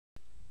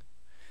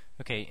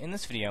Okay, in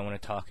this video I want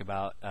to talk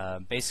about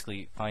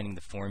basically finding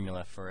the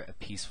formula for a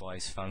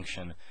piecewise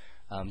function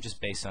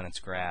just based on its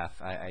graph.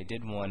 I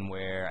did one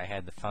where I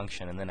had the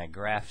function and then I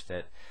graphed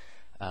it,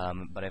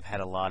 but I've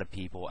had a lot of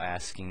people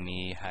asking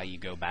me how you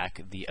go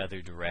back the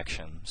other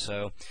direction.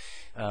 So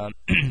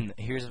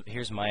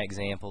here's my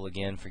example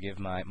again. Forgive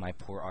my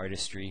poor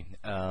artistry.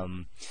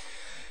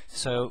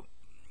 So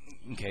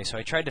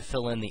I tried to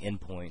fill in the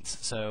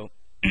endpoints. So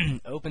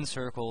open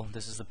circle,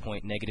 this is the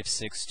point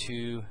 -6,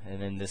 2,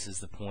 and then this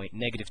is the point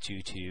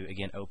 -2, 2,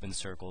 again open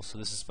circle. So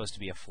this is supposed to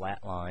be a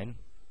flat line.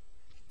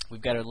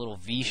 We've got a little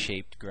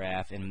V-shaped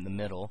graph in the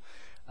middle.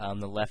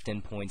 The left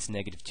endpoint's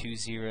 -2,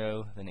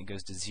 0, then it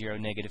goes to 0,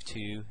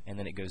 -2, and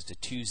then it goes to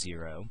 2,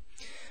 0.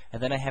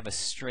 And then I have a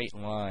straight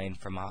line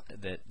from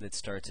that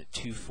starts at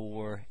 2,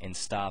 4 and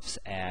stops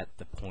at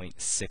the point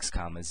 6,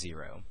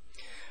 0.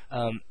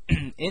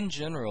 In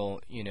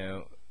general, you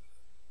know,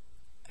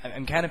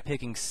 I'm kind of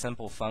picking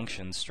simple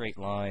functions, straight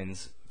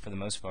lines for the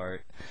most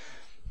part.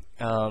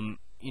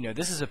 You know,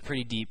 this is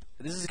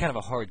kind of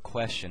a hard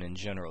question in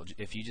general.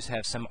 If you just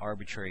have some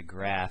arbitrary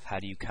graph,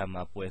 how do you come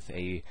up with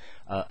a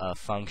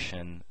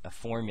function, a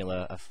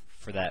formula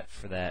for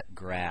that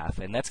graph?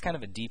 And that's kind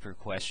of a deeper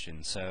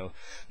question. So,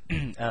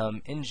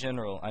 in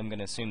general, I'm going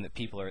to assume that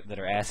people that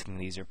are asking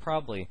these are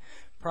probably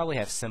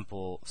have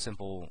simple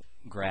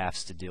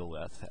graphs to deal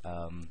with.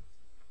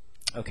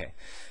 Okay,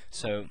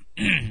 so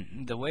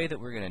the way that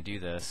we're going to do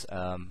this,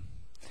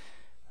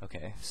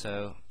 okay,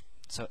 so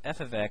f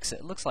of x,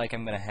 it looks like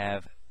I'm going to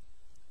have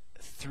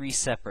three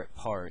separate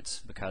parts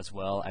because,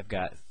 well, I've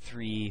got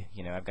three,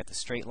 you know, I've got the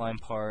straight line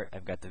part,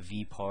 I've got the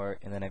v part,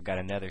 and then I've got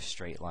another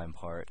straight line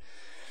part.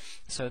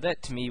 So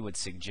that to me would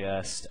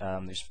suggest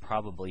there's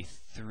probably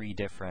three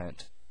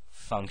different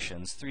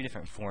functions, three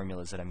different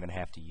formulas that I'm going to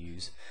have to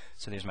use.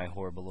 So there's my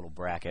horrible little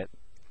bracket.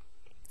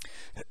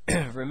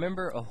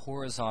 Remember, a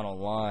horizontal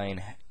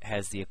line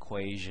has the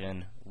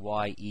equation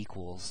y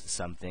equals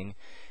something,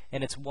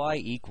 and it's y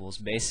equals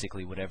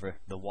basically whatever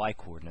the y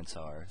coordinates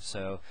are.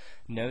 So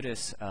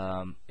notice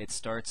it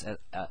starts at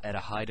a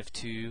height of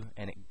 2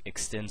 and it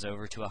extends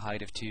over to a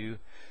height of 2.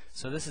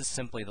 So this is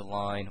simply the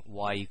line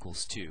y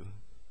equals 2.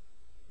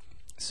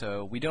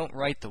 So we don't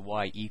write the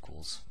y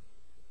equals.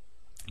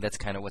 That's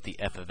kind of what the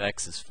f of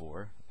x is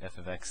for. F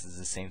of x is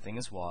the same thing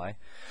as y.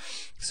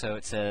 So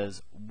it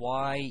says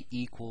y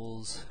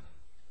equals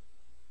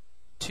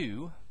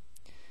 2,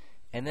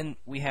 and then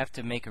we have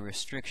to make a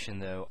restriction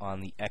though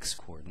on the x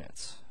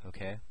coordinates.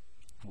 Okay?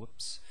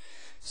 Whoops.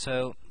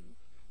 So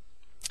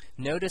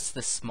notice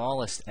the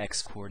smallest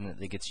x coordinate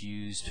that gets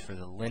used for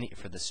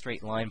the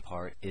straight line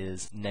part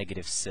is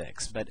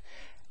 -6, but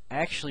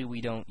actually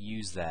we don't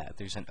use that.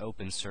 There's an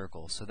open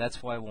circle, so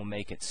that's why we'll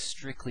make it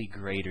strictly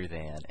greater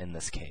than in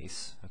this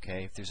case.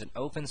 Okay, if there's an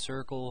open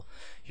circle,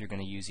 you're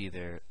going to use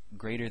either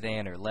greater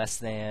than or less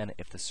than.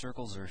 If the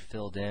circles are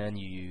filled in,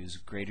 you use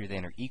greater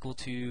than or equal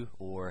to,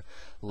 or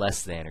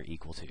less than or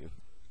equal to.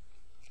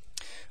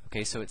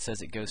 Okay, so it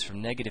says it goes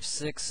from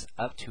 -6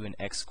 up to an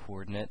x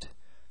coordinate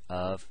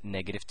of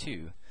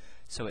 -2.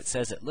 So it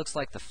says it looks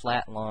like the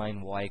flat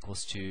line y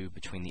equals 2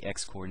 between the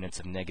x coordinates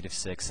of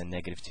 -6 and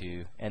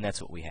 -2, and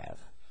that's what we have.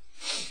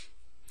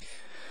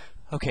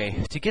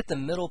 Okay, to get the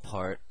middle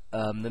part,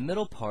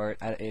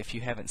 if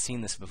you haven't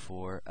seen this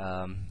before,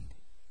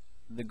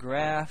 the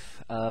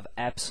graph of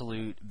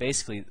absolute,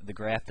 basically the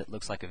graph that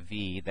looks like a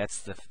V, that's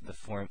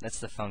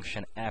the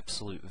function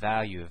absolute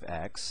value of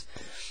x.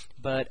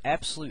 But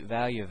absolute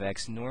value of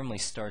x normally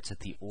starts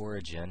at the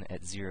origin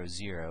at 0,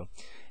 0.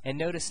 And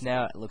notice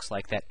now it looks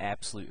like that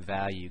absolute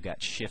value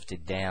got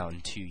shifted down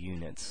 2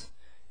 units.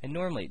 And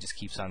normally it just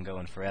keeps on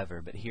going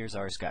forever, but here's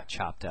ours got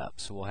chopped up,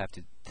 so we'll have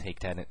to take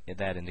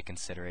that into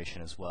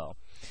consideration as well.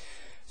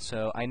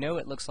 So I know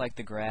it looks like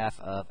the graph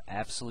of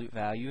absolute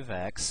value of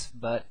x,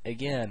 but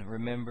again,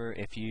 remember,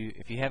 if you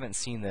haven't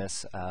seen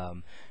this,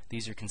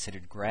 these are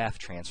considered graph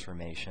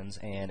transformations,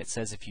 and it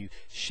says if you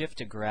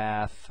shift a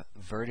graph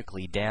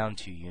vertically down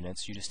 2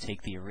 units, you just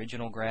take the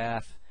original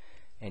graph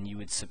and you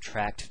would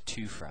subtract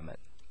 2 from it.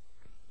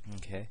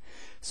 Okay,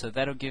 so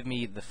that'll give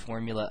me the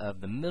formula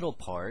of the middle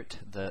part,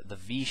 the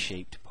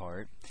V-shaped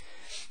part,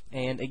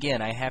 and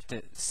again, I have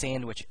to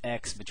sandwich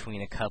x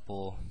between a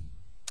couple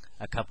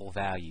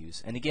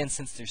values. And again,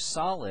 since they're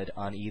solid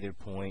on either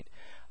point,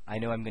 I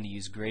know I'm going to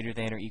use greater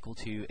than or equal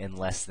to and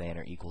less than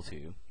or equal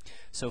to.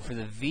 So for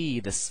the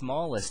V, the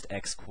smallest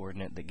x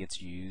coordinate that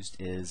gets used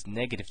is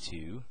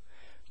 -2.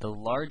 The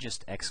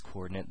largest x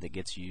coordinate that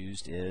gets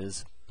used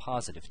is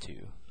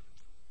 +2.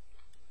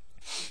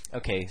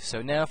 Okay,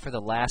 so now for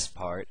the last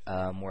part,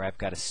 where I've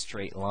got a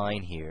straight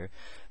line here.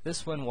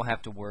 This one will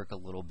have to work a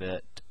little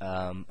bit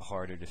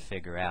harder to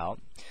figure out.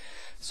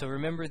 So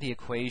remember the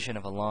equation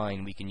of a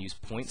line, we can use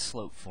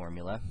point-slope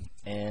formula,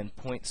 and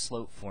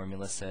point-slope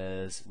formula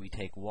says we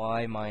take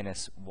y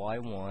minus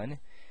y1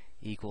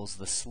 equals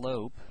the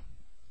slope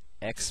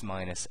x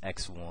minus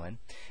x1,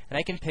 and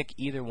I can pick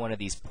either one of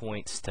these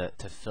points to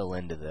fill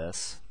into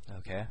this.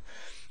 Okay.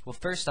 Well,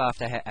 first off,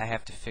 I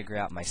have to figure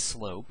out my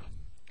slope.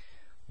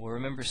 Well,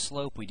 remember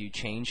slope, we do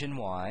change in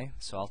y,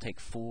 so I'll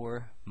take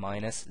 4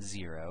 minus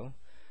 0.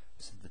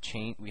 So the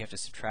change, we have to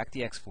subtract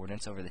the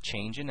x-coordinates over the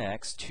change in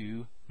x,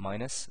 2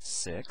 minus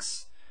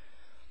 6.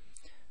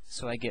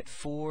 So I get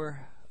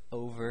 4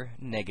 over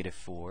negative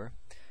 4,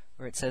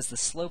 where it says the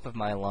slope of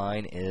my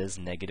line is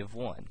negative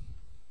 1.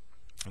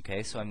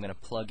 Okay, so I'm going to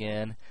plug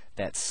in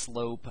that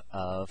slope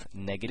of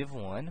negative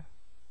 1.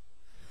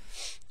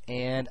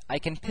 And I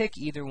can pick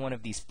either one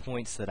of these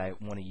points that I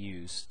want to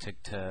use.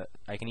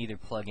 I can either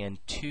plug in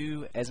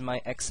 2 as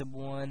my x sub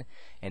 1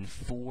 and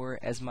 4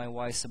 as my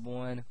y sub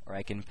 1, or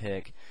I can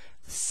pick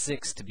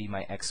 6 to be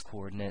my x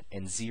coordinate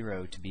and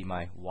 0 to be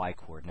my y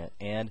coordinate.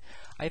 And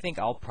I think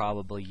I'll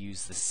probably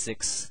use the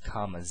 6,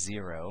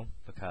 0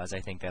 because I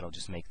think that'll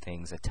just make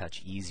things a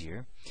touch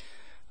easier.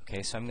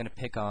 Okay, so I'm going to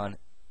pick on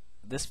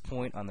this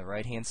point on the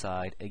right hand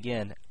side.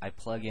 Again, I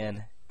plug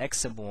in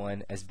x sub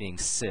 1 as being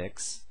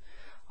 6.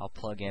 I'll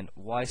plug in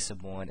y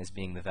sub 1 as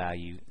being the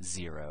value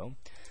 0.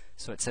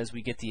 So it says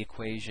we get the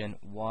equation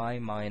y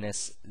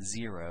minus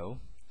 0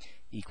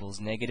 equals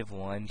negative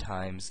 1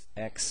 times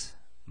x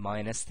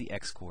minus the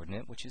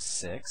x-coordinate, which is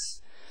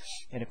 6.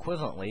 And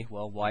equivalently,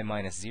 well, y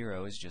minus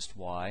 0 is just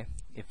y.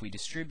 If we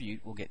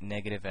distribute, we'll get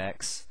negative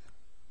x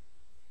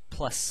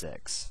plus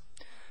 6.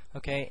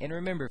 Okay, and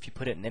remember, if you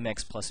put it in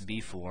mx plus b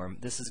form,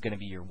 this is going to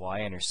be your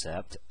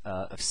y-intercept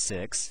of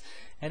 6,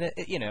 and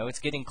you know, it's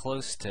getting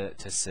close to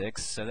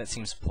 6, so that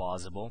seems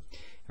plausible.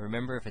 And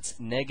remember, if it's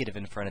negative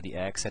in front of the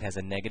x, it has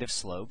a negative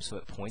slope, so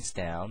it points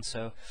down,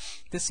 so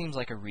this seems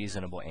like a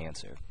reasonable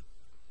answer.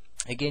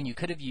 Again, you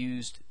could have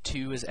used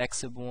 2 as x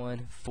sub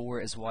 1, 4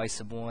 as y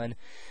sub 1.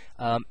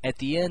 At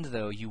the end,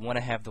 though, you want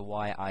to have the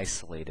y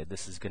isolated.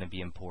 This is going to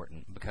be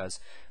important because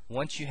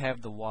once you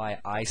have the y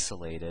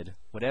isolated,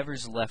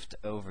 whatever's left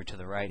over to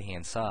the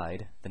right-hand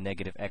side, the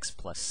negative x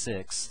plus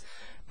 6,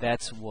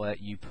 that's what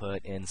you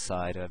put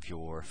inside of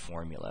your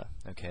formula.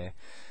 Okay,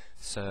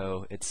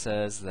 so it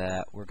says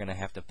that we're going to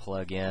have to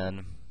plug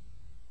in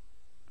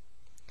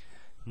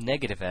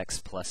negative x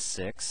plus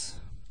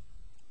 6.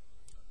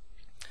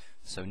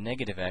 So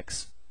negative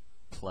x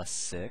plus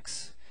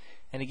 6.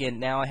 And again,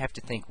 now I have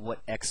to think, what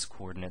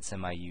x-coordinates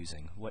am I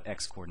using? What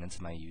x-coordinates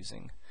am I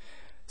using?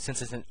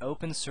 Since it's an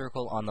open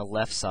circle on the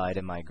left side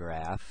of my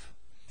graph,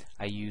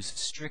 I use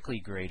strictly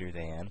greater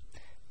than,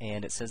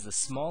 and it says the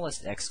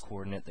smallest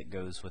x-coordinate that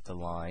goes with the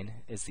line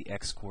is the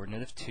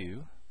x-coordinate of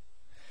 2.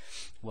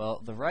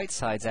 Well, the right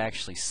side's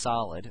actually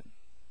solid,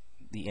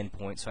 the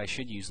endpoint, so I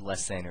should use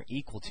less than or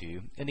equal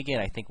to. And again,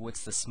 I think,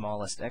 what's the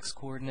smallest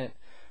x-coordinate?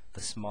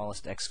 The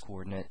smallest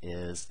x-coordinate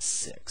is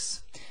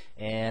 6.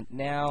 And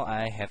now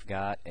I have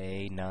got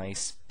a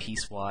nice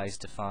piecewise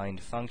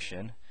defined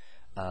function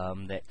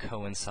that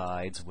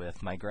coincides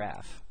with my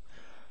graph.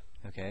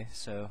 Okay,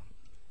 so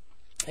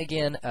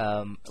again,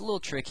 a little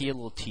tricky, a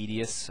little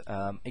tedious.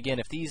 Again,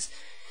 if these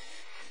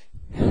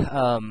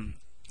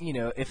you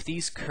know, if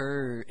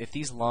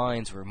these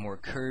lines were more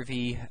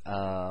curvy,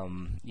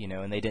 you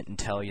know, and they didn't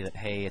tell you that,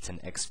 hey, it's an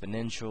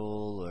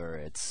exponential, or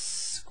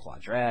it's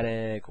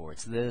quadratic, or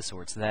it's this,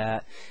 or it's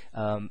that,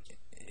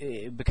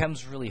 it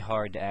becomes really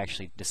hard to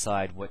actually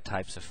decide what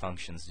types of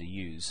functions to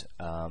use.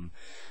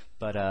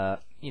 But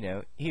you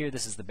know, here,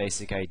 this is the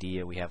basic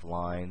idea. We have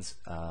lines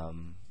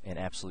and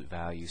absolute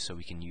values, so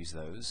we can use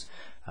those.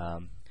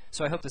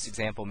 So I hope this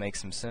example makes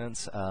some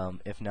sense.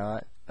 If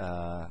not,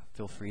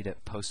 feel free to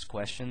post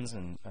questions,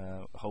 and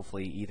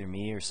hopefully either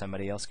me or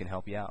somebody else can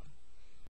help you out.